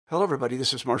Hello, everybody.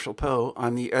 This is Marshall Poe.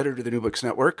 I'm the editor of the New Books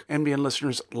Network. NBN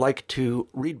listeners like to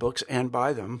read books and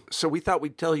buy them. So we thought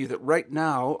we'd tell you that right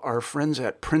now, our friends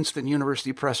at Princeton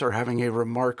University Press are having a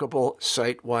remarkable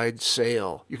site-wide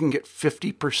sale. You can get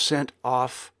 50%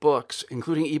 off books,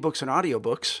 including ebooks and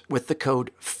audiobooks, with the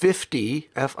code 50,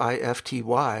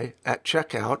 F-I-F-T-Y, at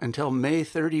checkout until May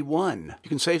 31. You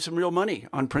can save some real money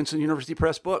on Princeton University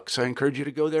Press books. I encourage you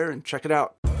to go there and check it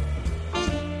out.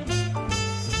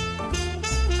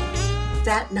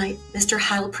 That night, Mr.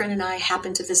 Heilprin and I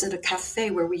happened to visit a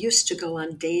cafe where we used to go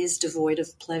on days devoid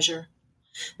of pleasure.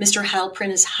 Mr.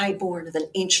 Heilprin is highborn of an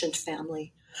ancient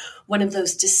family, one of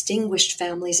those distinguished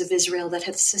families of Israel that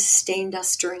have sustained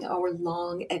us during our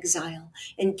long exile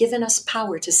and given us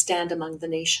power to stand among the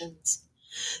nations.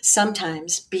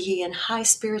 Sometimes, be he in high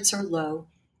spirits or low,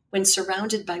 when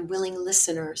surrounded by willing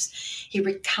listeners, he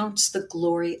recounts the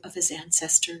glory of his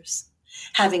ancestors.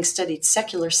 Having studied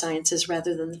secular sciences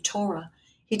rather than the Torah,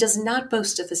 he does not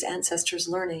boast of his ancestors'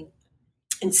 learning.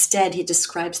 Instead, he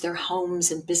describes their homes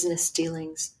and business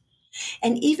dealings.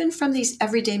 And even from these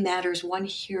everyday matters, one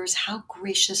hears how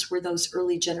gracious were those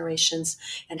early generations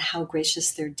and how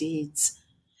gracious their deeds.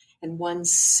 And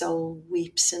one's soul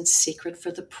weeps in secret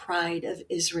for the pride of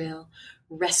Israel,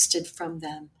 wrested from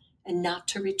them, and not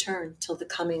to return till the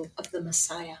coming of the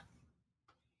Messiah.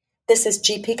 This is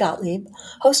G.P. Gottlieb,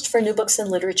 host for New Books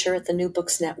and Literature at the New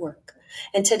Books Network.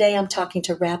 And today I'm talking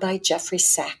to Rabbi Jeffrey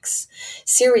Sachs,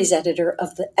 series editor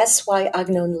of the S.Y.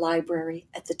 Agnon Library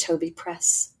at the Toby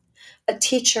Press. A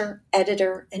teacher,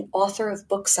 editor, and author of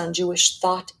books on Jewish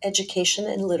thought, education,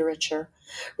 and literature,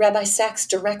 Rabbi Sachs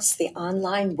directs the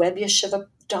online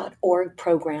webyeshiva.org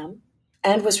program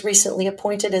and was recently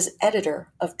appointed as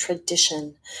editor of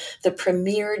Tradition, the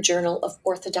premier journal of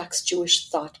Orthodox Jewish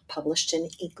thought published in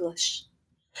English.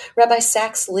 Rabbi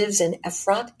Sachs lives in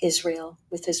Efrat, Israel,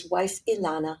 with his wife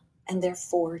Ilana and their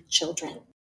 4 children.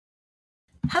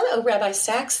 Hello, Rabbi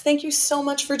Sachs. Thank you so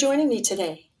much for joining me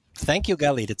today. Thank you,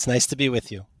 Galit. It's nice to be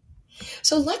with you.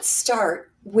 So let's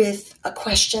start with a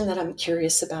question that I'm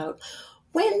curious about.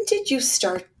 When did you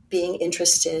start being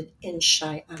interested in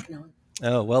Shai Agnon?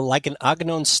 Oh, well, like an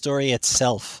Agnon story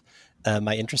itself,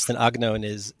 my interest in Agnon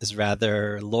is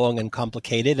rather long and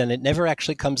complicated, and it never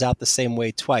actually comes out the same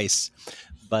way twice.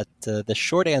 But the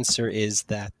short answer is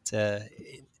that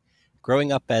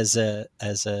growing up as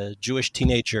a Jewish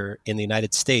teenager in the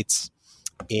United States,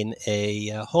 in a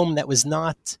home that was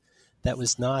not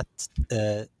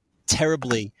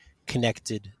terribly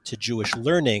connected to Jewish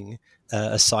learning,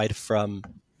 aside from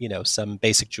some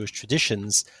basic Jewish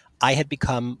traditions, I had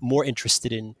become more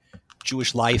interested in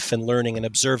Jewish life and learning and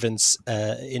observance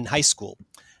in high school.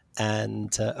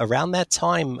 And around that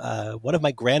time, one of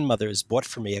my grandmothers bought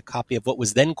for me a copy of what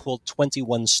was then called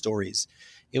 21 Stories.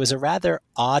 It was a rather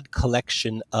odd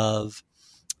collection of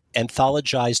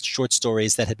anthologized short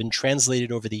stories that had been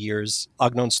translated over the years,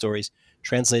 Agnon stories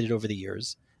translated over the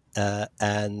years.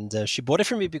 And she bought it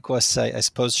for me because I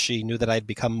suppose she knew that I'd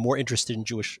become more interested in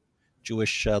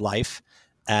Jewish life.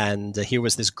 And here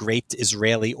was this great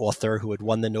Israeli author who had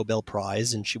won the Nobel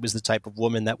Prize, and she was the type of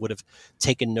woman that would have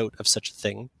taken note of such a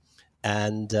thing.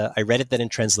 And I read it then in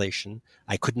translation.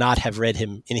 I could not have read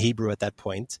him in Hebrew at that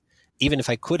point. Even if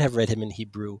I could have read him in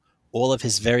Hebrew, all of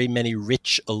his very many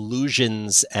rich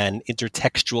allusions and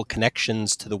intertextual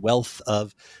connections to the wealth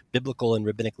of biblical and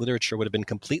rabbinic literature would have been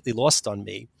completely lost on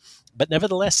me. But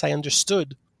nevertheless, I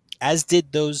understood, as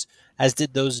did those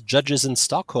judges in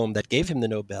Stockholm that gave him the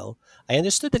Nobel, I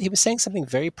understood that he was saying something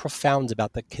very profound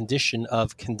about the condition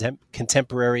of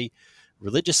contemporary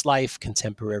religious life,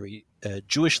 contemporary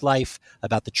Jewish life,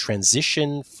 about the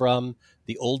transition from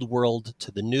the old world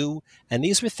to the new. And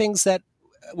these were things that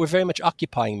were very much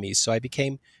occupying me. So I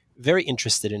became very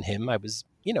interested in him. I was,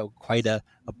 quite a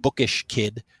bookish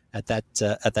kid at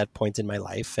that point in my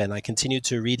life. And I continued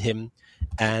to read him.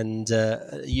 And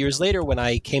years later, when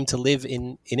I came to live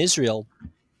in Israel,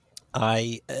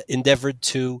 I endeavored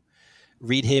to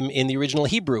read him in the original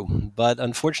Hebrew. But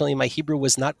unfortunately, my Hebrew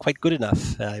was not quite good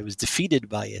enough. I was defeated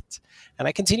by it. And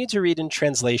I continued to read in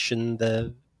translation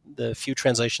the few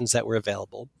translations that were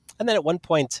available. And then at one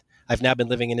point, I've now been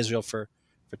living in Israel for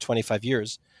 25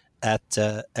 years. At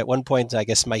one point, I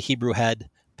guess my Hebrew had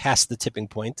passed the tipping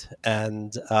point,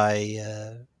 and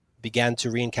I began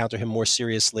to re-encounter him more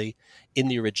seriously in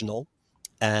the original.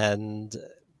 And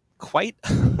quite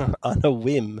on a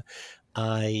whim,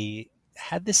 I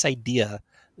had this idea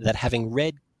that having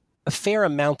read a fair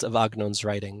amount of Agnon's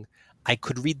writing, I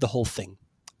could read the whole thing.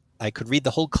 I could read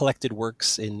the whole collected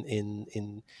works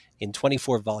in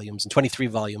 24 volumes, in 23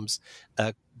 volumes,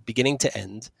 beginning to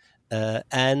end.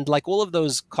 And like all of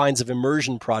those kinds of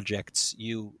immersion projects,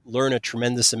 you learn a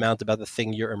tremendous amount about the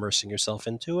thing you're immersing yourself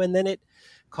into, and then it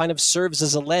kind of serves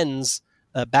as a lens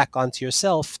back onto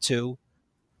yourself to,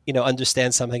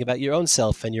 understand something about your own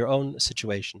self and your own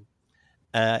situation.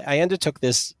 I undertook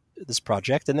this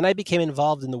project, and then I became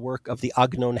involved in the work of the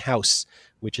Agnon House,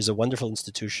 which is a wonderful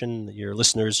institution that your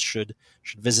listeners should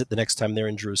visit the next time they're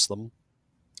in Jerusalem,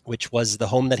 which was the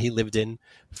home that he lived in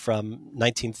from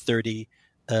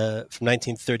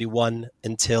 1931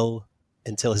 until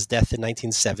his death in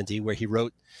 1970, where he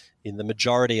wrote in the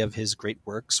majority of his great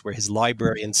works, where his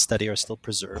library and study are still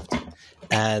preserved.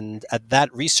 And at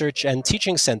that research and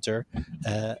teaching center,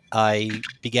 I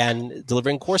began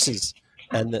delivering courses.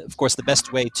 And of course, the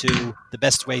best way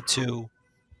to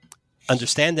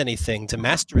understand anything, to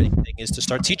master anything, is to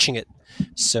start teaching it.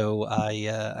 So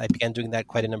I began doing that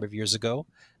quite a number of years ago.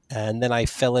 And then I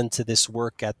fell into this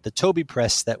work at the Toby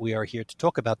Press that we are here to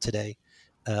talk about today,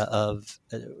 of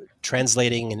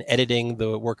translating and editing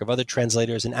the work of other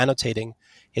translators and annotating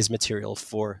his material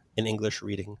for an English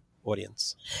reading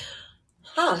audience.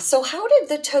 So how did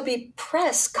the Toby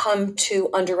Press come to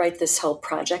underwrite this whole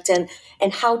project, and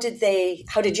how did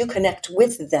you connect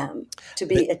with them to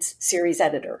be its series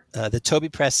editor? The Toby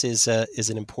Press is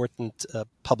an important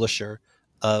publisher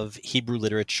of Hebrew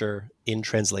literature in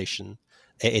translation.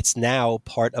 It's now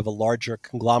part of a larger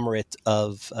conglomerate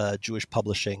of Jewish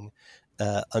publishing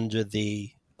under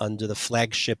the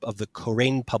flagship of the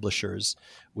Koren publishers,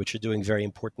 which are doing very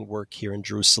important work here in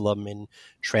Jerusalem in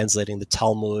translating the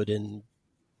Talmud and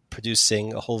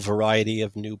producing a whole variety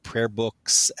of new prayer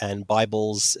books and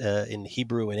Bibles in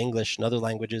Hebrew and English and other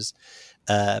languages.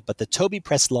 But the Toby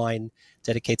Press line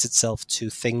dedicates itself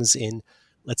to things in,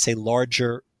 let's say,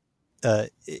 larger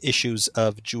issues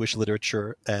of Jewish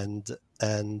literature and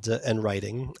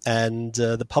writing. And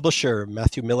the publisher,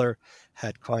 Matthew Miller,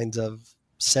 had kind of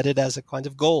set it as a kind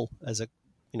of goal,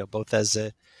 both as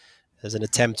an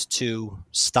attempt to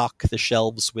stock the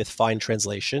shelves with fine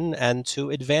translation and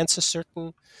to advance a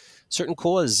certain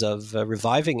cause of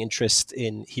reviving interest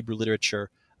in Hebrew literature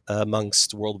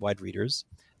amongst worldwide readers.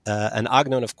 And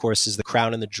Agnon, of course, is the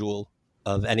crown and the jewel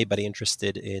of anybody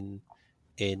interested in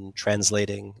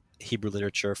translating Hebrew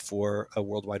literature for a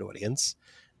worldwide audience.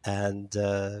 And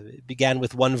it began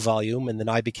with one volume, and then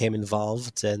I became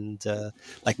involved. And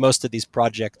like most of these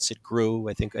projects, it grew.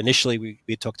 I think initially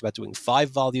we talked about doing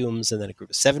 5 volumes, and then it grew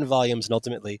to 7 volumes, and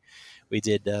ultimately we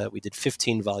did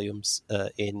 15 volumes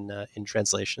in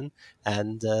translation.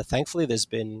 And thankfully, there's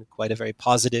been quite a very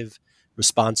positive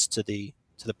response to the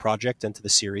project and to the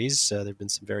series. There have been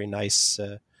some very nice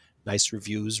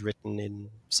reviews written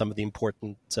in some of the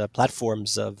important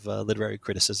platforms of literary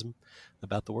criticism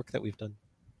about the work that we've done.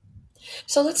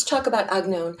 So let's talk about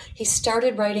Agnon. He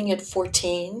started writing at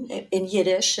 14 in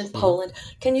Yiddish in Poland.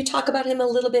 Can you talk about him a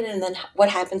little bit, and then what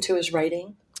happened to his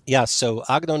writing? Yeah, so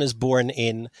Agnon is born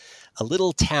in a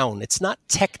little town. It's not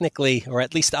technically, or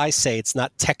at least I say it's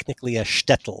not technically a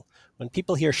shtetl. When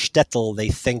people hear shtetl, they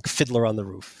think Fiddler on the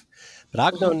Roof.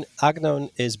 But Agnon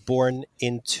is born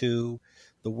into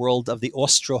the world of the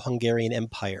Austro-Hungarian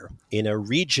Empire in a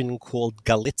region called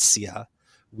Galicia,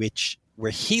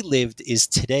 where he lived is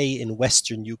today in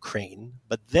western Ukraine,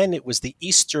 but then it was the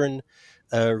eastern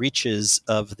reaches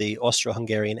of the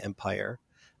Austro-Hungarian Empire.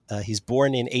 He's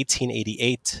born in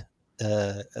 1888,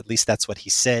 at least that's what he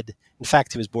said. In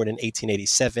fact, he was born in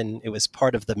 1887. It was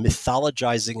part of the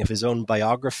mythologizing of his own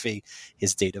biography,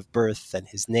 his date of birth and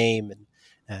his name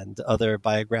and other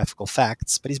biographical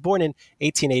facts. But he's born in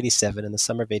 1887, in the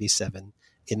summer of 87,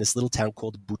 in this little town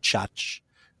called Buchach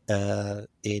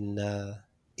in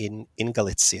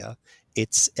Galicia.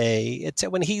 It's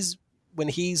when he's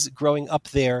growing up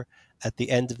there at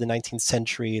the end of the 19th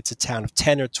century. It's a town of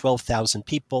 10 or 12,000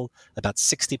 people, about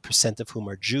 60% of whom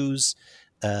are Jews.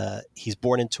 He's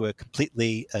born into a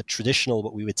completely traditional,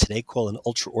 what we would today call an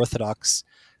ultra-Orthodox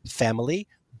family,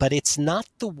 but it's not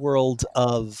the world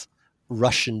of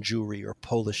Russian Jewry or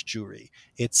Polish Jewry.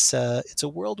 It's a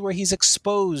world where he's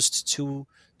exposed to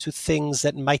things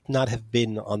that might not have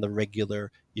been on the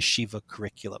regular yeshiva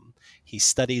curriculum. He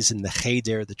studies in the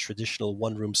Cheder, the traditional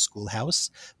one-room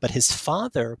schoolhouse, but his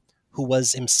father, who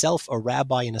was himself a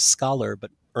rabbi and a scholar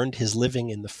but earned his living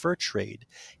in the fur trade,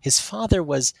 his father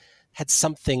had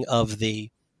something of the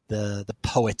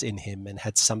poet in him, and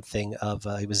had something of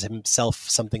he was himself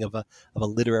something of a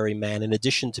literary man, in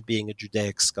addition to being a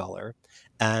Judaic scholar.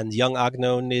 And young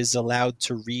Agnon is allowed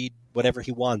to read whatever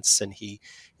he wants, and he,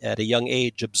 at a young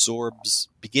age,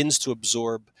 begins to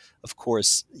absorb, of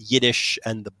course, Yiddish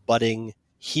and the budding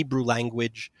Hebrew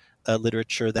language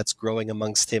literature that's growing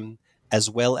amongst him. as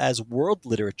well as world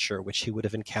literature, which he would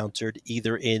have encountered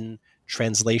either in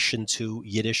translation to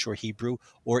Yiddish or Hebrew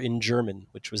or in German,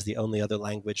 which was the only other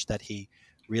language that he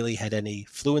really had any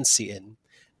fluency in.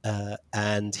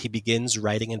 And he begins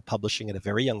writing and publishing at a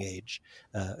very young age,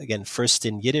 again, first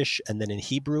in Yiddish and then in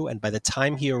Hebrew. And by the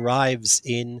time he arrives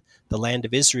in the land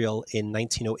of Israel in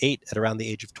 1908, at around the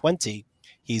age of 20,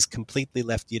 he's completely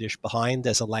left Yiddish behind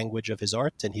as a language of his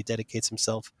art, and he dedicates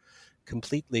himself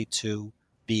completely to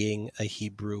being a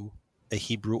Hebrew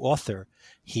author.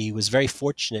 He was very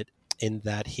fortunate in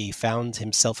that he found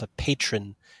himself a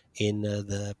patron in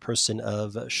the person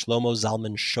of Shlomo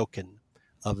Zalman Shokin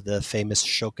of the famous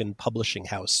Shokin Publishing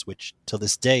House, which till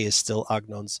this day is still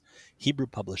Agnon's Hebrew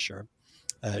publisher.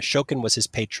 Shokin was his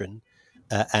patron,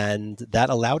 and that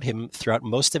allowed him throughout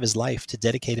most of his life to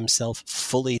dedicate himself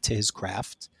fully to his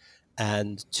craft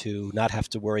and to not have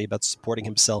to worry about supporting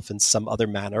himself in some other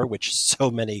manner, which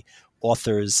so many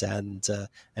authors and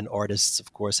artists,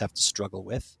 of course, have to struggle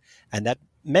with. And that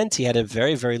meant he had a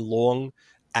very, very long,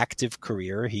 active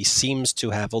career. He seems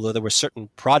to have, although there were certain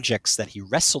projects that he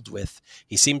wrestled with,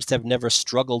 he seems to have never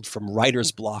struggled from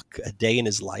writer's block a day in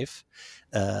his life.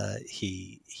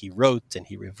 He wrote and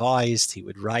he revised. He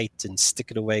would write and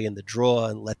stick it away in the drawer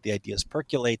and let the ideas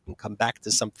percolate and come back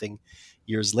to something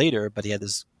years later. But he had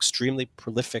this extremely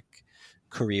prolific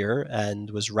career and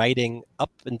was writing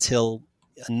up until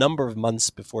a number of months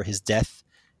before his death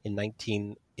in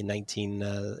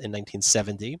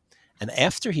 1970. And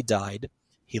after he died,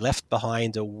 he left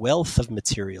behind a wealth of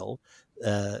material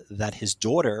that his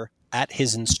daughter, at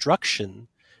his instruction,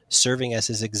 serving as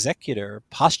his executor,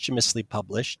 posthumously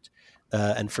published.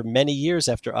 And for many years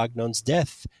after Agnon's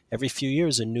death, every few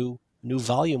years a new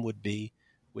volume would be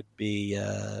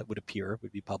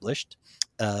published.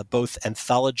 Both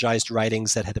anthologized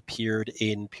writings that had appeared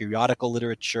in periodical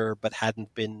literature but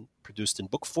hadn't been produced in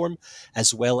book form,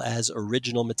 as well as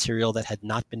original material that had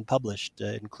not been published,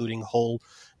 including whole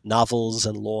novels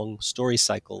and long story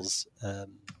cycles.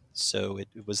 So it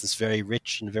was this very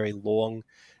rich and very long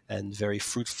and very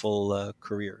fruitful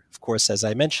career. Of course, as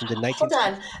I mentioned, in 19...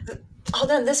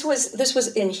 Hold on. This was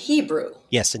in Hebrew.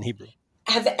 Yes, in Hebrew.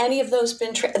 Have any of those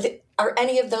been? Are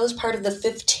any of those part of the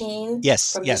 15?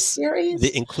 Yes, from yes. The series,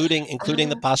 including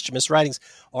the posthumous writings.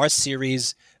 Our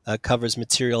series covers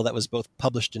material that was both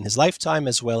published in his lifetime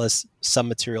as well as some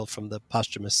material from the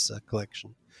posthumous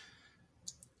collection.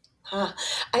 I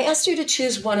asked you to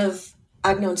choose one of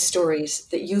Agnon's stories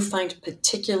that you find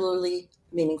particularly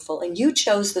meaningful, and you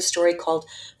chose the story called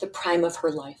 "The Prime of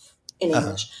Her Life" in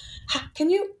English. Can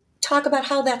you talk about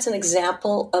how that's an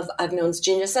example of Agnon's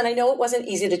genius? And I know it wasn't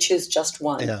easy to choose just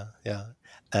one. Yeah.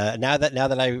 Now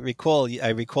that I recall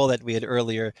that we had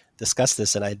earlier discussed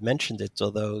this, and I had mentioned it.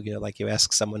 Although, like you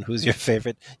ask someone who's your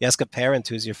favorite, you ask a parent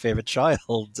who's your favorite child.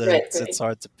 Right. It's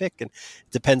hard to pick, and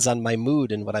it depends on my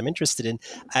mood and what I'm interested in.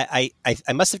 I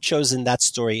must have chosen that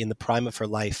story in the prime of her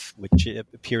life, which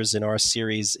appears in our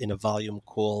series in a volume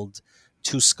called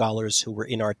 "Two Scholars Who Were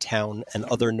in Our Town and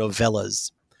Other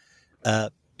Novellas."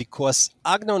 Because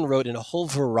Agnon wrote in a whole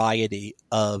variety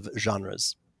of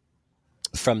genres,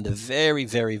 from the very,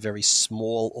 very, very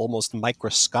small, almost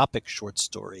microscopic short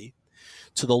story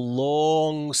to the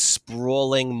long,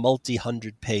 sprawling,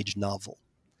 multi-hundred-page novel.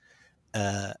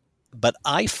 But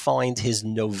I find his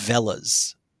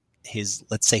novellas, his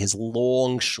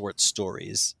long short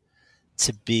stories,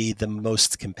 to be the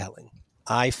most compelling.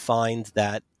 I find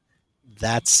that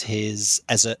that's his,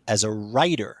 as a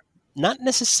writer, not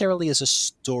necessarily as a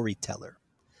storyteller,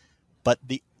 but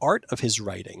the art of his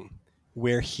writing,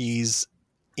 where he's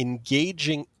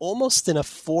engaging almost in a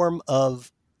form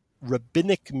of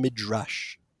rabbinic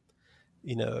midrash.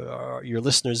 Your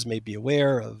listeners may be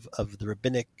aware of the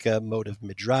rabbinic mode of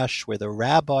midrash, where the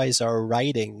rabbis are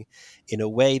writing in a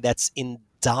way that's in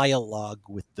dialogue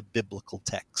with the biblical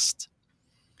text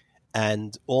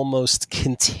and almost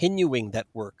continuing that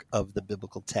work of the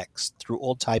biblical text through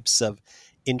all types of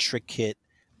intricate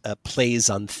plays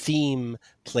on theme,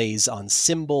 plays on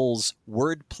symbols,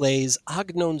 word plays.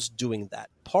 Agnon's doing that.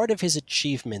 Part of his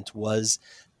achievement was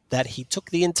that he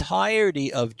took the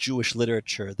entirety of Jewish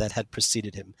literature that had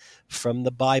preceded him, from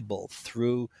the Bible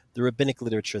through the rabbinic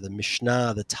literature, the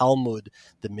Mishnah, the Talmud,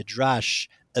 the Midrash,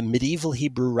 medieval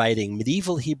Hebrew writing,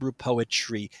 medieval Hebrew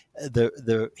poetry,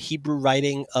 the Hebrew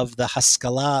writing of the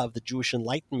Haskalah, of the Jewish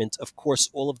Enlightenment, of course,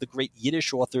 all of the great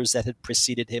Yiddish authors that had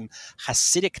preceded him,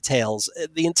 Hasidic tales,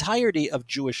 the entirety of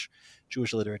Jewish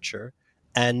literature,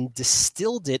 and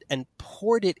distilled it and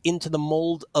poured it into the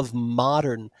mold of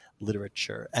modern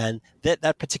literature. And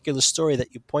that particular story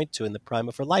that you point to in The Prime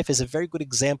of Her Life is a very good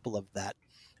example of that.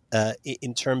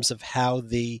 in terms of how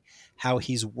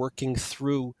he's working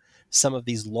through some of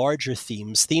these larger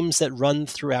themes that run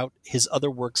throughout his other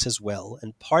works as well.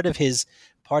 And part of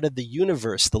the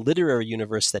universe, the literary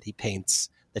universe that he paints,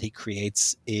 that he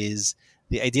creates, is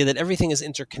the idea that everything is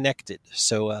interconnected.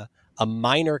 So a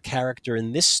minor character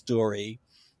in this story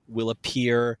will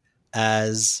appear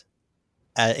as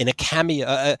in a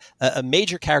cameo. A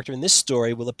major character in this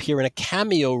story will appear in a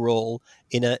cameo role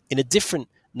in a different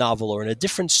novel or in a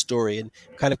different story, and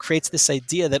kind of creates this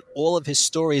idea that all of his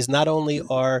stories not only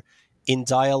are in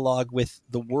dialogue with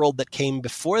the world that came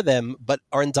before them, but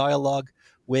are in dialogue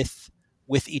with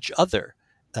each other.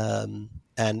 And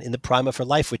in The Prime of Her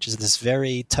Life, which is this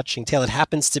very touching tale, it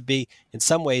happens to be, in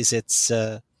some ways it's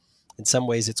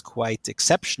quite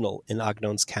exceptional in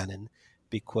Agnon's canon,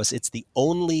 because it's the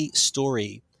only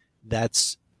story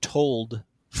that's told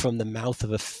from the mouth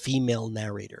of a female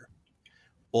narrator.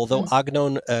 Although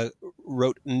Agnon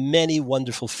wrote many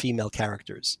wonderful female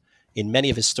characters, in many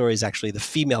of his stories, actually, the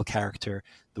female character,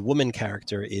 the woman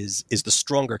character, is the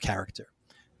stronger character.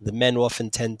 The men often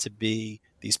tend to be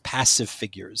these passive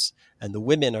figures, and the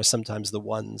women are sometimes the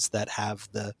ones that have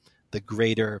the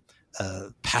greater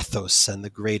pathos and the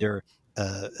greater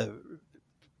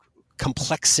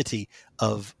complexity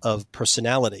of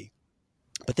personality.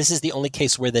 But this is the only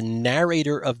case where the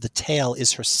narrator of the tale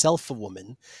is herself a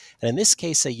woman, and in this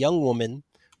case, a young woman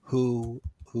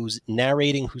who's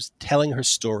narrating, who's telling her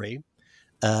story,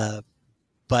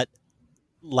 but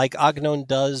like Agnon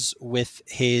does with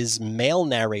his male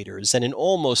narrators, and in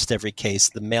almost every case,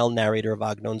 the male narrator of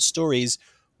Agnon's stories,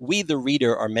 we, the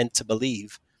reader, are meant to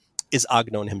believe is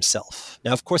Agnon himself.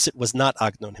 Now, of course, it was not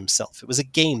Agnon himself. It was a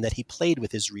game that he played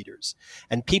with his readers.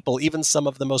 And people, even some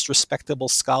of the most respectable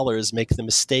scholars, make the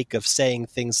mistake of saying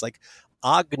things like,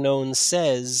 Agnon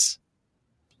says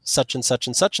such and such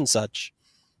and such and such,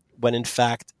 when in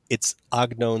fact it's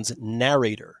Agnon's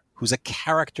narrator, who's a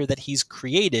character that he's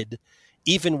created,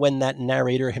 even when that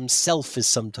narrator himself is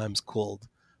sometimes called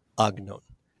Agnon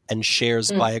and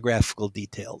shares biographical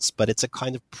details. But it's a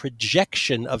kind of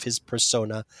projection of his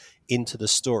persona into the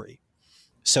story.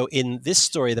 So in this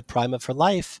story, The Prime of Her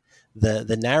Life,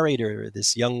 the narrator,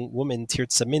 this young woman,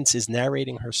 Tirza Mintz, is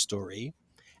narrating her story.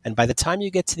 And by the time you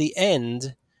get to the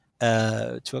end,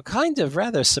 to a kind of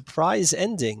rather surprise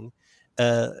ending,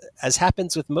 as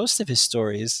happens with most of his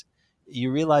stories, you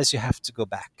realize you have to go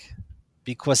back,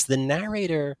 because the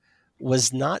narrator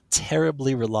was not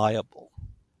terribly reliable.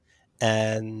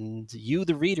 And you,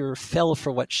 the reader, fell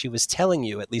for what she was telling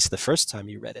you, at least the first time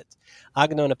you read it.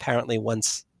 Agnon apparently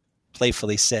once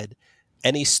playfully said,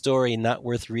 any story not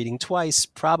worth reading twice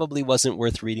probably wasn't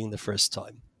worth reading the first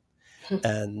time.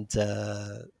 And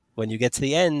when you get to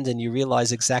the end and you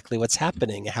realize exactly what's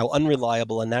happening, how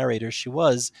unreliable a narrator she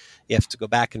was, you have to go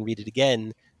back and read it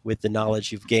again with the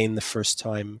knowledge you've gained the first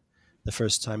time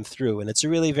through. And it's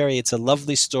a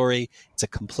lovely story. It's a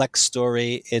complex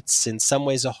story. It's in some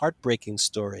ways a heartbreaking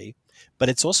story, but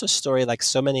it's also a story, like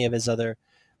so many of his other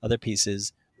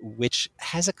pieces, which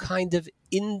has a kind of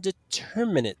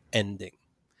indeterminate ending.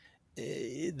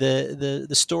 The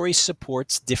story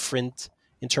supports different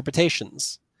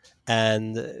interpretations,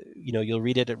 and you'll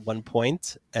read it at one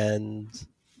point, and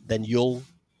then you'll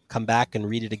come back and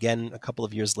read it again a couple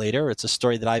of years later. It's a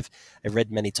story that I've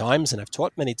read many times and I've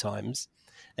taught many times.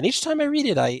 And each time I read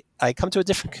it, I come to a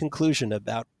different conclusion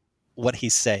about what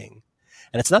he's saying.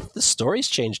 And it's not that the story's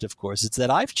changed, of course. It's that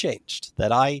I've changed,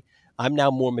 that I'm now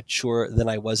more mature than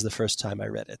I was the first time I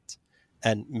read it.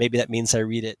 And maybe that means I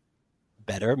read it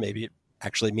better. Maybe it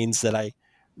actually means that I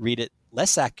read it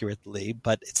less accurately,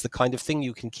 but it's the kind of thing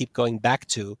you can keep going back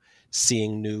to,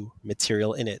 seeing new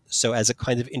material in it. So as a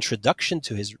kind of introduction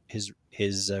to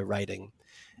his writing,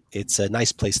 it's a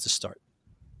nice place to start.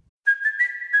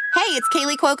 Hey, it's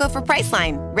Kaylee Cuoco for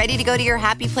Priceline. Ready to go to your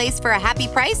happy place for a happy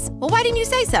price? Well, why didn't you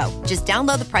say so? Just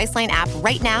download the Priceline app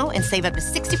right now and save up to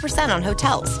 60% on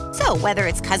hotels. So whether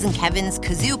it's Cousin Kevin's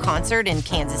Kazoo Concert in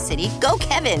Kansas City, go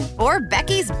Kevin, or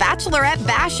Becky's Bachelorette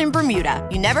Bash in Bermuda,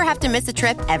 you never have to miss a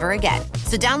trip ever again.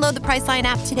 So download the Priceline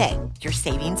app today. Your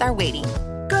savings are waiting.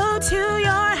 Go to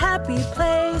your happy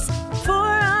place for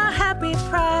a happy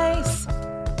price.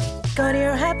 Go to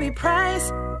your happy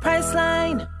price,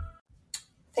 Priceline.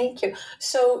 Thank you.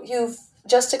 So you've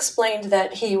just explained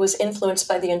that he was influenced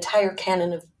by the entire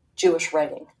canon of Jewish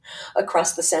writing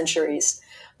across the centuries.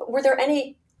 But were there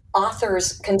any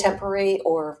authors, contemporary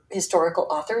or historical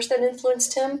authors, that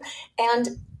influenced him?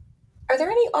 And are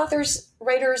there any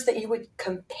writers that you would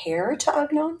compare to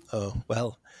Agnon? Oh,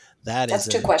 well, that's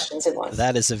two questions in one.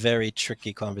 That is a very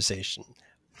tricky conversation.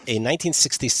 In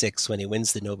 1966, when he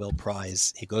wins the Nobel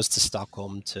Prize, he goes to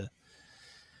Stockholm to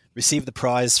received the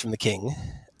prize from the king,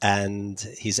 and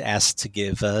he's asked to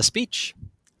give a speech.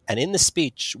 And in the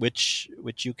speech, which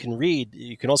you can read,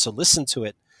 you can also listen to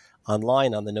it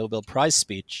online on the Nobel Prize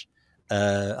speech,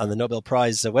 on the Nobel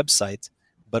Prize website,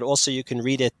 but also you can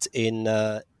read it in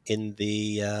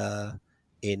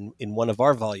one of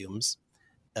our volumes.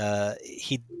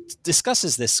 He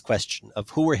discusses this question of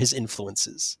who were his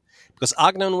influences, because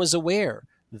Agnon was aware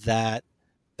that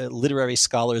literary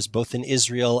scholars, both in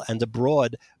Israel and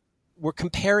abroad, were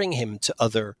comparing him to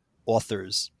other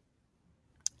authors.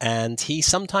 And he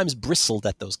sometimes bristled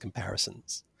at those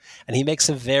comparisons. And he makes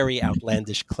a very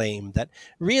outlandish claim that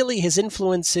really his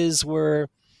influences were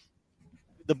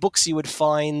the books you would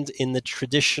find in the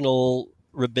traditional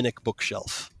rabbinic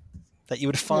bookshelf, that you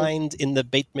would find in the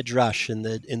Beit Midrash, in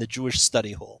the Jewish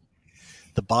study hall,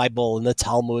 the Bible and the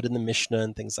Talmud and the Mishnah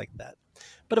and things like that.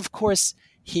 But of course,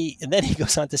 and then he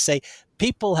goes on to say,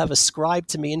 people have ascribed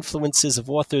to me influences of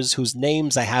authors whose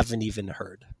names I haven't even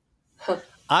heard.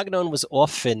 Agnon was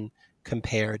often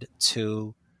compared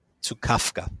to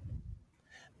Kafka.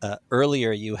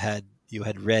 Earlier, you had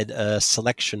read a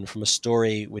selection from a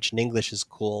story which in English is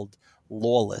called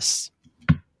Lawless.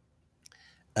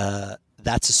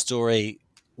 That's a story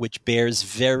which bears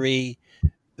very,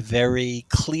 very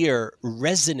clear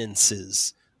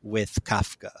resonances with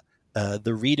Kafka.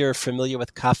 The reader familiar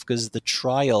with Kafka's The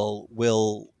Trial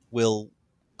will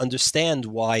understand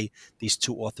why these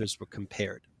two authors were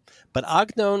compared. But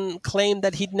Agnon claimed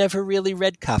that he'd never really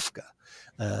read Kafka.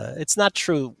 It's not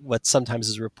true what sometimes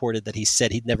is reported that he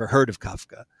said he'd never heard of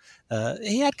Kafka.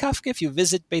 He had Kafka. If you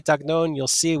visit Beit Agnon, you'll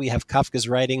see we have Kafka's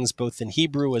writings both in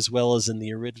Hebrew as well as in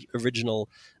the original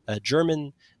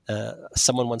German.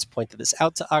 Someone once pointed this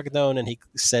out to Agnon, and he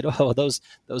said, "Oh, those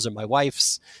are my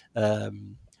wife's."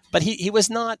 But he was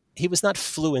not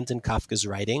fluent in Kafka's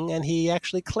writing, and he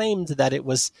actually claimed that it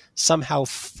was somehow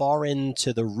foreign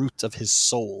to the root of his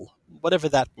soul, whatever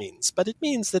that means. But it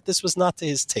means that this was not to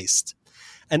his taste.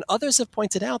 And others have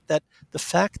pointed out that the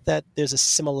fact that there's a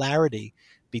similarity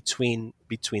between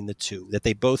the two, that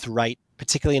they both write,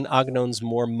 particularly in Agnon's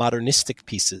more modernistic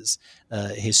pieces,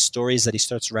 his stories that he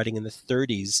starts writing in the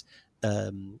 30s,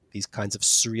 these kinds of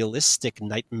surrealistic,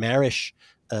 nightmarish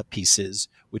pieces,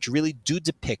 which really do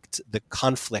depict the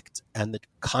conflict and the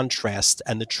contrast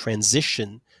and the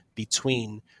transition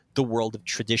between the world of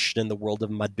tradition and the world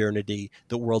of modernity,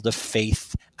 the world of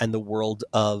faith and the world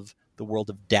of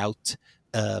doubt.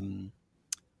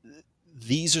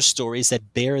 These are stories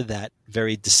that bear that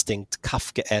very distinct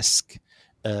Kafkaesque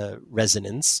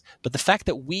resonance. But the fact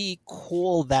that we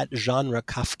call that genre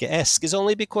Kafkaesque is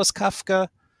only because Kafka,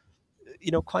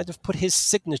 kind of put his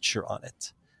signature on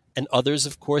it. And others,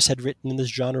 of course, had written in this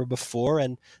genre before.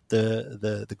 And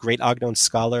the great Agnon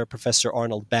scholar, Professor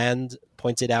Arnold Band,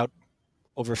 pointed out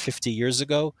over 50 years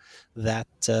ago that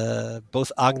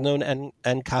both Agnon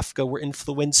and Kafka were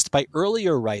influenced by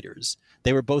earlier writers.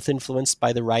 They were both influenced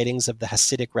by the writings of the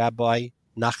Hasidic rabbi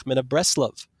Nachman of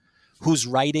Breslov, whose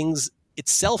writings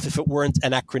itself, if it weren't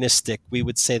anachronistic, we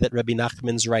would say that Rabbi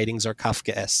Nachman's writings are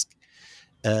Kafkaesque.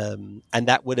 And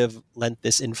that would have lent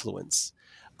this influence.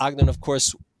 Agnon, of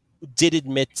course, did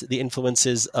admit the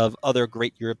influences of other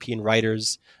great European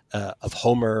writers, of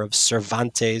Homer, of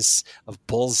Cervantes, of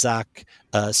Balzac.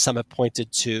 Some have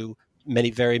pointed to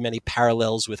very many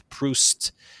parallels with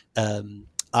Proust.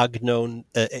 Agnon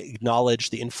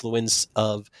acknowledged the influence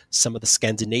of some of the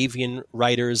Scandinavian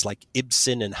writers like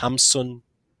Ibsen and Hamsun,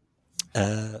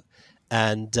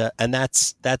 and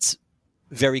that's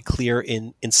very clear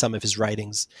in some of his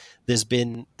writings. There's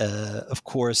been, of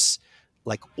course,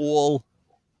 like all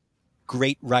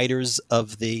great writers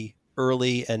of the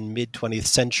early and mid 20th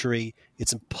century,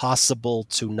 it's impossible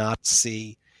to not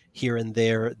see here and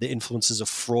there the influences of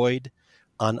Freud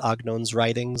on Agnon's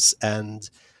writings. And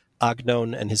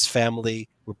Agnon and his family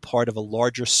were part of a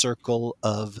larger circle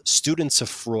of students of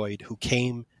Freud who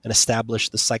came and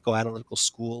established the psychoanalytical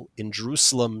school in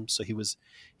Jerusalem. So he was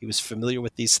familiar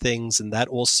with these things, and that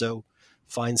also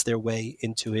finds their way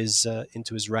into his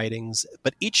writings.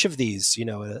 But each of these,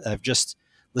 I've just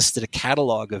listed a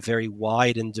catalog of very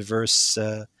wide and diverse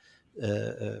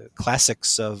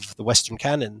classics of the Western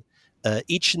canon.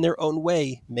 Each in their own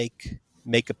way make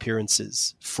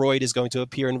appearances. Freud is going to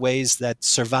appear in ways that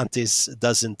Cervantes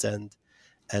doesn't,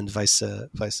 and vice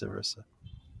versa.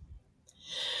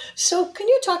 So can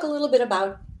you talk a little bit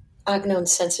about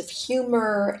Agnon's sense of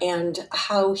humor and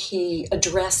how he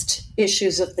addressed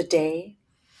issues of the day?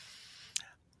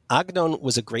 Agnon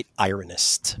was a great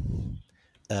ironist.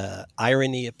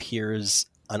 Irony appears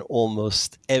on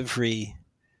almost every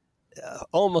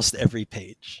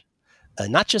page.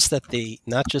 Not just that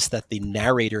the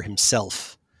narrator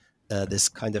himself this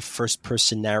kind of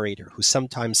first-person narrator who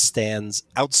sometimes stands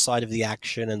outside of the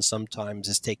action and sometimes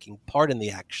is taking part in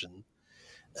the action.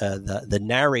 The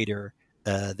narrator,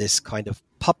 this kind of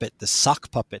puppet, the sock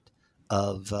puppet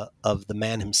of the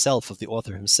man himself, of the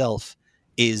author himself,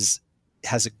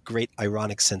 has a great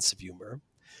ironic sense of humor.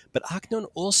 But Agnon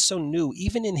also knew,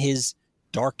 even in his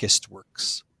darkest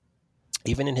works,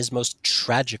 even in his most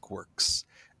tragic works,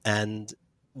 and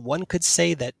one could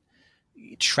say that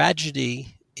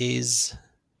tragedy is,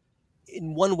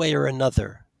 in one way or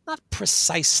another, not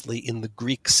precisely in the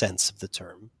Greek sense of the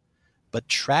term, but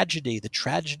tragedy, the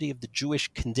tragedy of the Jewish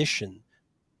condition,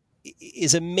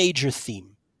 is a major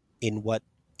theme in what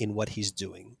he's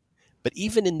doing. But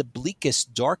even in the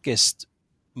bleakest, darkest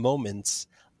moments,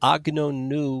 Agnon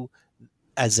knew,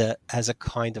 as a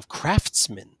kind of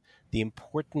craftsman, the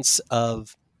importance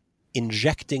of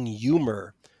injecting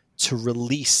humor to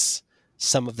release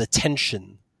some of the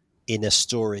tension in a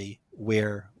story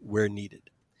where needed.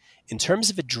 In terms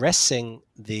of addressing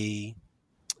the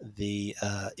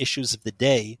issues of the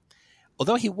day,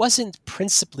 although he wasn't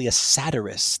principally a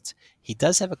satirist, he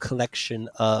does have a collection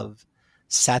of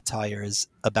satires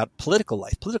about political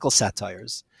life, political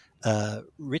satires,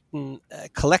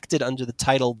 collected under the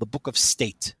title The Book of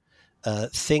State,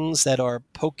 things that are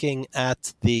poking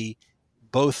at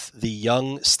both the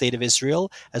young state of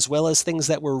Israel, as well as things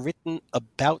that were written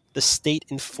about the state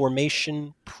in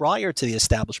formation prior to the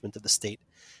establishment of the state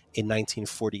in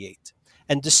 1948.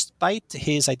 And despite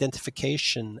his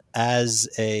identification as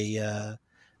a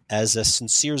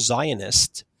sincere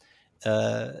Zionist,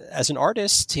 as an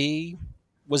artist, he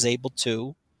was able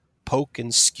to poke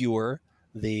and skewer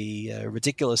the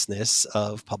ridiculousness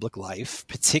of public life,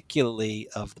 particularly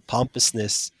of the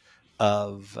pompousness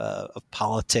of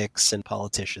politics and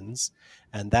politicians,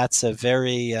 and that's a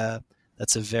very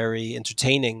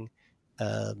entertaining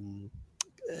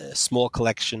small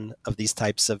collection of these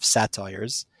types of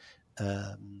satires,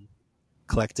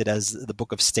 collected as the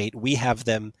Book of State. We have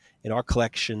them in our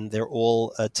collection. They're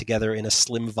all together in a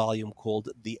slim volume called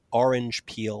The Orange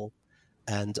Peel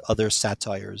and Other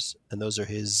Satires, and those are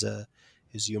his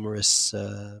humorous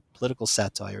political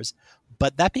satires.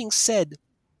 But that being said,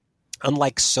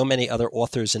 unlike so many other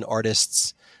authors and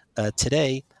artists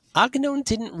today, Agnon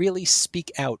didn't really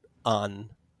speak out on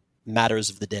matters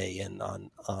of the day and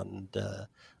on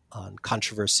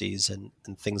controversies and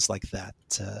things like that.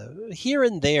 Here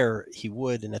and there he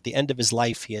would, and at the end of his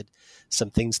life he had some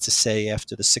things to say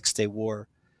after the 6-Day War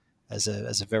as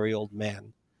a very old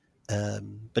man.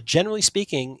 But generally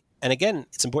speaking, and again,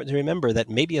 it's important to remember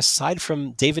that maybe aside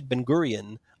from David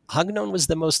Ben-Gurion, Agnon was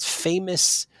the most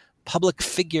famous public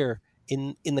figure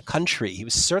in the country. He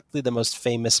was certainly the most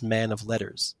famous man of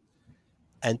letters.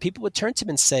 And people would turn to him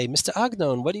and say, Mr.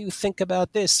 Agnon, what do you think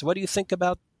about this? What do you think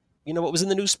about, what was in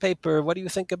the newspaper? What do you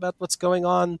think about what's going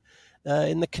on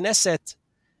in the Knesset?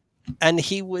 And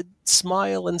he would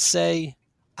smile and say,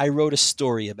 I wrote a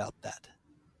story about that.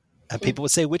 And people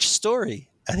would say, which story?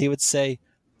 And he would say,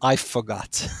 I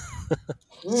forgot.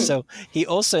 So he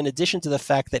also, in addition to the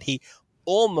fact that he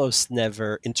almost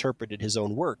never interpreted his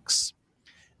own works,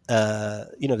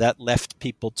 that left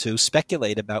people to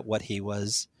speculate about what he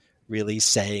was really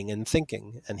saying and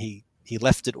thinking. And he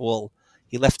left it all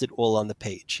on the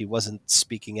page. He wasn't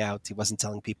speaking out. He wasn't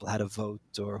telling people how to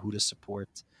vote or who to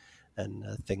support and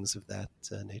things of that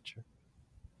nature.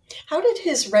 How did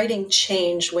his writing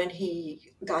change when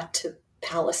he got to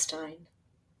Palestine?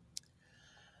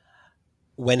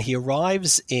 When he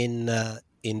arrives in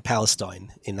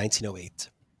Palestine in 1908,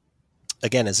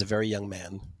 again, as a very young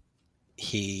man,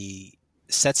 he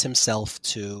sets himself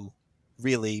to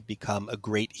really become a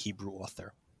great Hebrew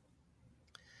author,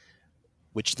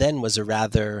 which then was a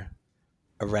rather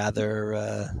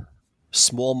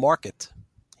small market.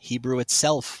 Hebrew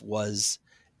itself was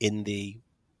in the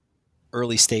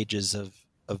early stages of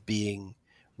being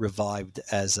revived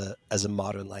as a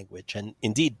modern language, and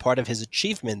indeed, part of his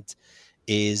achievement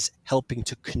is helping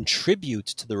to contribute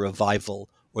to the revival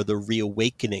or the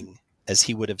reawakening, as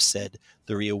he would have said,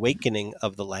 the reawakening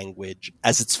of the language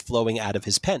as it's flowing out of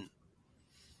his pen.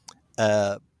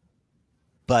 But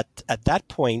at that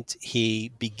point,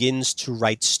 he begins to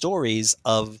write stories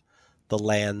of the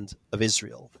land of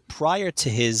Israel. Prior to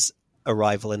his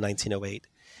arrival in 1908,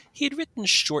 he had written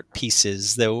short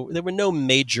pieces. There were no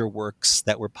major works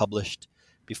that were published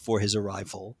before his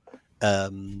arrival.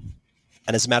 And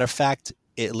as a matter of fact,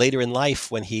 later in life,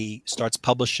 when he starts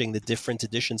publishing the different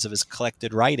editions of his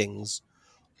collected writings,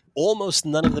 almost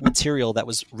none of the material that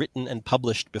was written and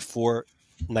published before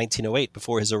 1908,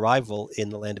 before his arrival in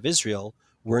the land of Israel,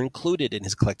 were included in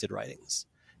his collected writings.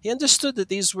 He understood that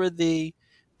these were the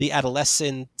the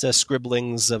adolescent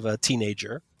scribblings of a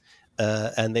teenager,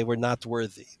 and they were not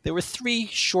worthy. There were 3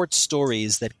 short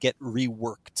stories that get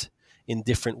reworked in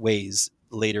different ways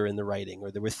later in the writing,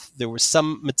 or there was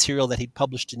some material that he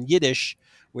published in Yiddish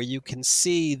where you can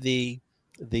see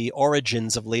the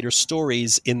origins of later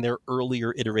stories in their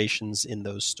earlier iterations in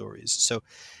those stories. So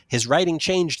his writing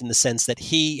changed in the sense that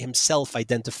he himself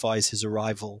identifies his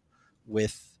arrival in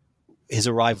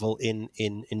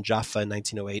Jaffa in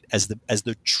 1908 as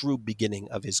the true beginning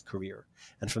of his career.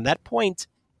 And from that point,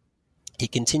 he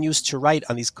continues to write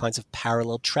on these kinds of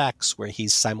parallel tracks where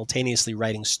he's simultaneously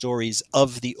writing stories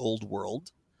of the old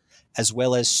world, as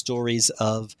well as stories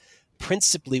of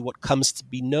principally what comes to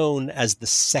be known as the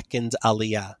second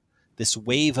Aliyah, this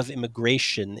wave of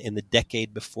immigration in the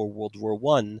decade before World War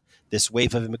I, this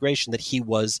wave of immigration that he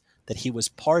was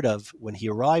part of when he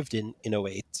arrived in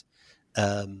 08.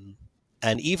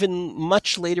 And even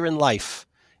much later in life,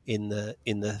 in the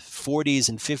 40s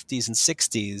and 50s and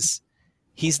 60s,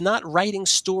 he's not writing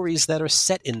stories that are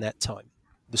set in that time.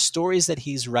 The stories that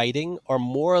he's writing are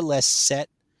more or less set,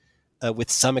 with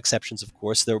some exceptions, of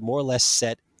course, they're more or less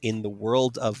set in the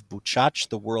world of Buchach,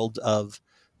 the world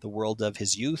of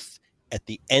his youth, at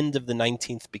the end of the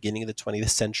 19th, beginning of the 20th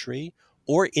century,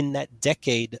 or in that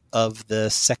decade of the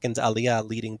second Aliyah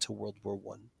leading to World War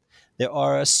I. There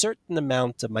are a certain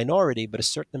amount, a minority, but a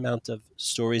certain amount of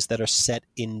stories that are set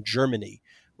in Germany,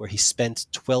 where he spent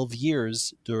 12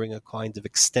 years during a kind of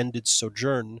extended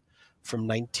sojourn from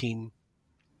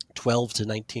 1912 to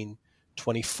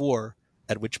 1924,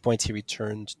 at which point he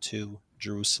returned to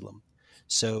Jerusalem.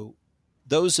 So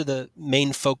those are the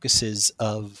main focuses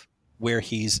of where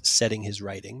he's setting his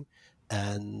writing.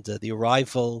 And the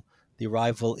arrival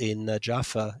in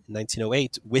Jaffa in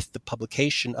 1908 with the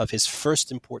publication of his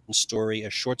first important story, a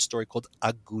short story called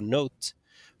Agunot,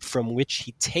 from which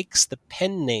he takes the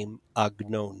pen name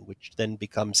Agnon, which then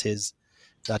becomes his,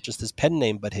 not just his pen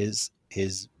name, but his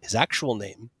actual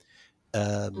name,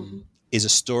 is a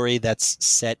story that's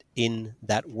set in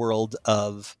that world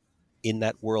of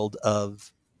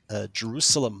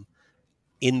Jerusalem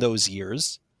in those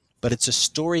years. But it's a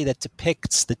story that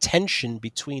depicts the tension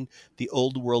between the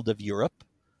old world of Europe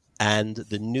and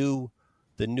the new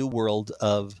world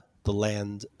of the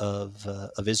land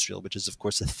of Israel, which is, of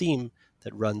course, a theme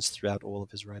that runs throughout all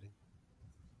of his writing.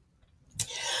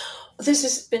 This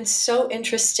has been so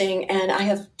interesting, and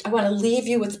I want to leave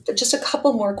you with just a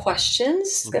couple more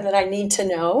questions that I need to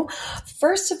know.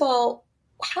 First of all,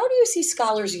 how do you see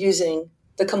scholars using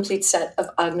the complete set of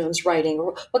Agnon's writing,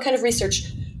 or what kind of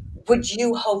research would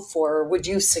you hope for, or would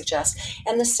you suggest?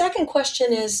 And the second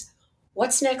question is,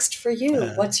 what's next for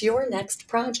you? What's your next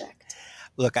project?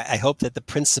 Look, I hope that the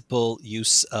principal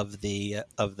use of the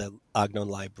Agnon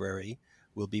Library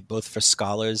will be both for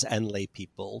scholars and lay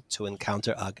people to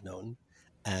encounter Agnon.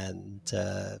 And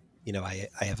I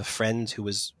have a friend who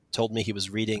told me he was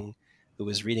reading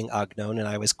Agnon, and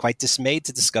I was quite dismayed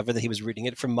to discover that he was reading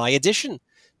it from my edition,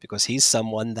 because he's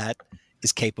someone that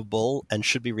is capable and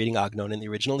should be reading Agnon in the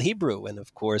original Hebrew. And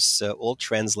of course, all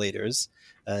translators,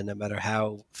 no matter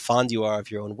how fond you are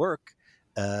of your own work,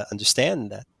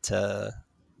 understand that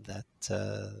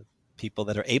people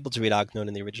that are able to read Agnon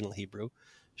in the original Hebrew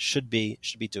should be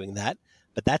doing that.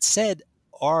 But that said,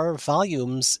 our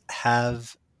volumes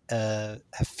have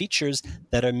features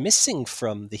that are missing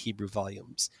from the Hebrew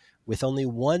volumes. With only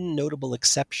one notable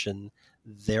exception,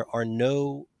 there are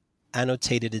no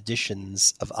annotated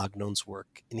editions of Agnon's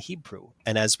work in Hebrew.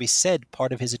 And as we said,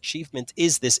 part of his achievement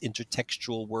is this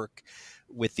intertextual work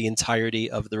with the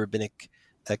entirety of the rabbinic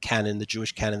canon, the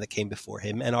Jewish canon that came before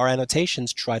him. And our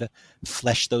annotations try to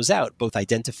flesh those out, both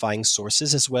identifying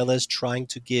sources as well as trying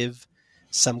to give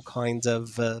some kind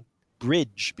of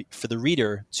bridge for the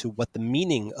reader to what the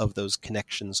meaning of those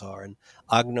connections are. And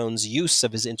Agnon's use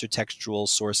of his intertextual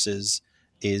sources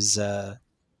is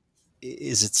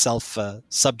itself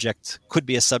could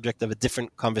be a subject of a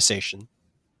different conversation.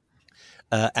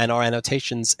 And our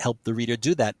annotations help the reader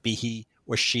do that, be he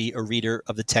or she a reader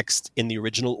of the text in the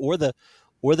original or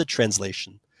the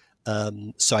translation.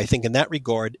 So I think in that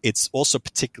regard, it's also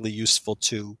particularly useful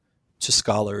to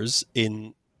scholars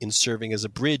in serving as a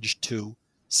bridge to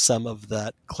some of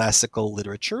that classical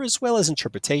literature, as well as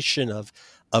interpretation of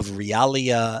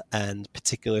realia and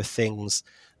particular things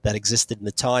that existed in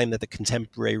the time that the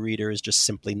contemporary reader is just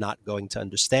simply not going to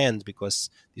understand, because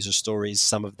these are stories,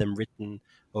 some of them written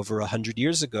over 100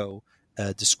 years ago,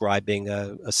 describing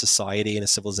a society and a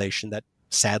civilization that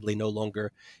sadly no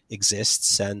longer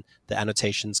exists, and the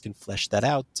annotations can flesh that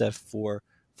out for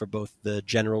both the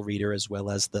general reader as well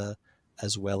as the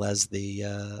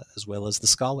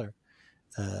scholar.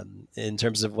 In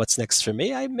terms of what's next for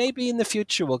me, maybe in the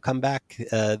future will come back.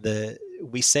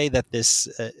 We say that this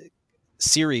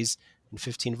series in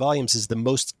 15 volumes is the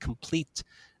most complete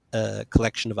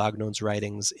collection of Agnon's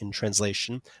writings in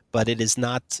translation, but it is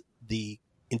not the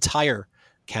entire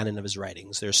canon of his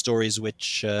writings. There are stories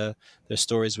which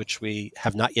we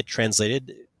have not yet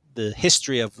translated. The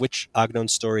history of which Agnon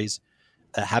stories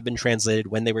have been translated,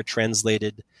 when they were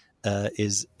translated,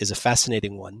 is a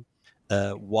fascinating one.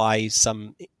 Why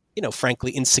some,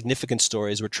 frankly, insignificant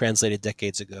stories were translated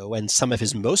decades ago, and some of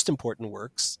his most important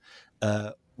works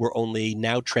were only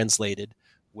now translated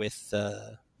with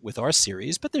our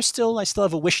series. But I still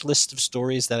have a wish list of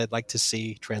stories that I'd like to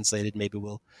see translated. Maybe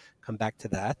we'll come back to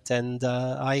that. And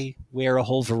I wear a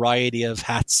whole variety of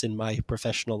hats in my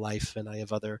professional life, and I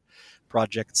have other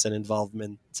projects and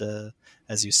involvement.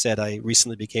 As you said, I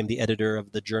recently became the editor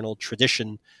of the journal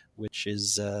Tradition, which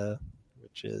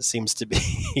seems to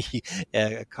be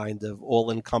a kind of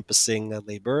all-encompassing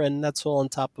labor, and that's all on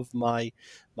top of my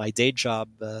day job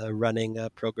running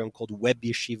a program called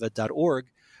webyeshiva.org,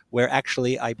 where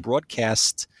actually I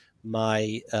broadcast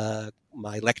my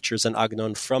lectures on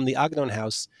Agnon from the Agnon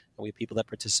House, and we have people that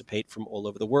participate from all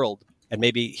over the world. And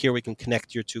maybe here we can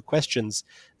connect your two questions.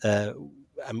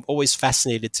 I'm always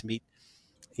fascinated to meet,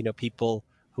 people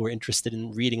who are interested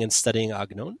in reading and studying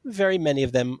Agnon. Very many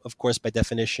of them, of course, by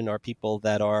definition, are people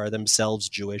that are themselves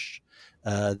Jewish,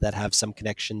 that have some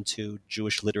connection to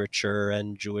Jewish literature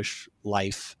and Jewish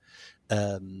life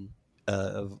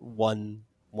of one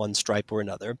stripe or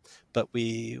another. But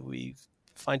we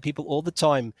find people all the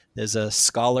time. There's a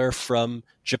scholar from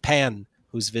Japan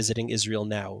who's visiting Israel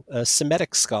now, a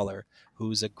Semitic scholar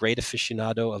who's a great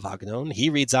aficionado of Agnon. He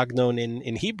reads Agnon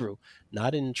in Hebrew,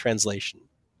 not in translation.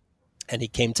 And he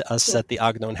came to us at the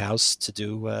Agnon House to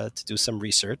do some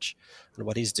research on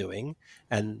what he's doing.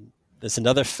 And there's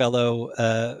another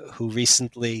fellow who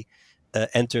recently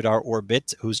entered our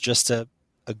orbit, who's just a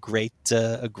great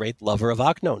lover of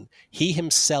Agnon. He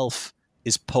himself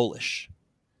is Polish.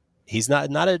 He's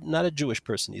not a Jewish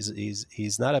person.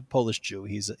 He's not a Polish Jew.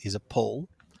 He's a Pole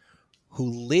who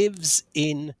lives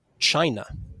in China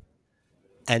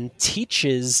and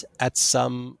teaches at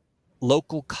some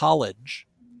local college.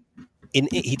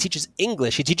 He teaches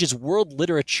English. He teaches world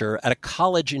literature at a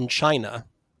college in China,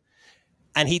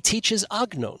 and he teaches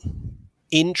Agnon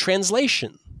in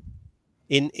translation,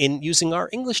 in using our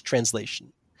English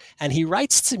translation. And he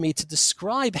writes to me to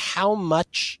describe how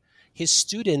much his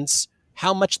students,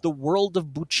 how much the world of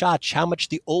Buchach, how much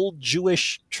the old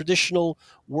Jewish traditional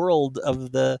world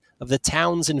of the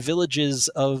towns and villages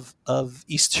of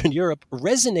Eastern Europe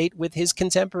resonate with his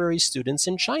contemporary students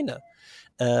in China.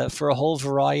 For a whole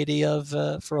variety of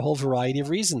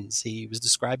reasons. He was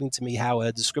describing to me how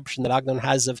a description that Agnon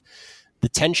has of the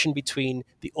tension between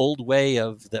the old way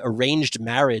of the arranged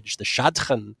marriage, the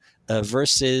shadchan,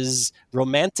 versus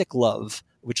romantic love,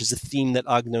 which is a theme that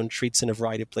Agnon treats in a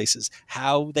variety of places.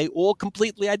 How they all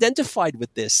completely identified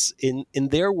with this in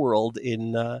their world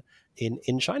in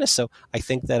China. So I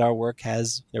think that our work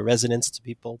has resonance to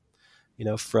people,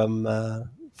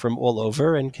 from all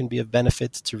over, and can be of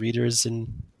benefit to readers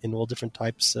in all different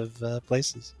types of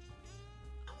places.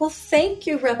 Well, thank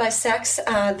you, Rabbi Sachs.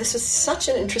 This was such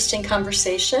an interesting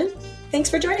conversation.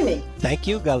 Thanks for joining me. Thank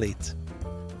you, Galit.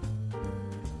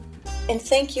 And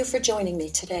thank you for joining me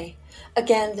today.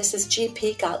 Again, this is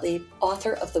G.P. Gottlieb,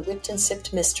 author of the Whipped and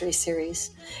Sipped Mystery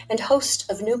Series and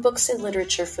host of New Books in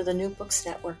Literature for the New Books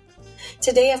Network.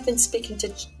 Today I've been speaking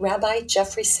to Rabbi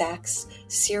Jeffrey Sachs,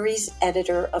 series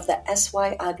editor of the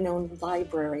S.Y. Agnon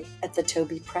Library at the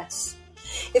Toby Press.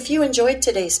 If you enjoyed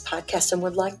today's podcast and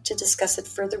would like to discuss it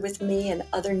further with me and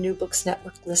other New Books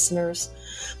Network listeners,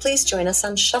 please join us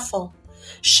on Shuffle.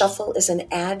 Shuffle is an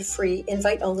ad-free,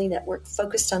 invite-only network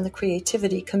focused on the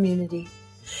creativity community.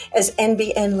 As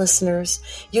NBN listeners,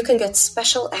 you can get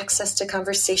special access to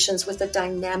conversations with a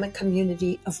dynamic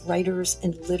community of writers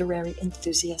and literary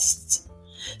enthusiasts.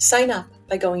 Sign up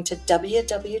by going to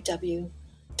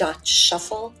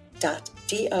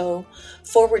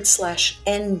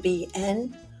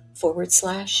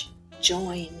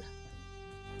www.shuffle.do/NBN/join.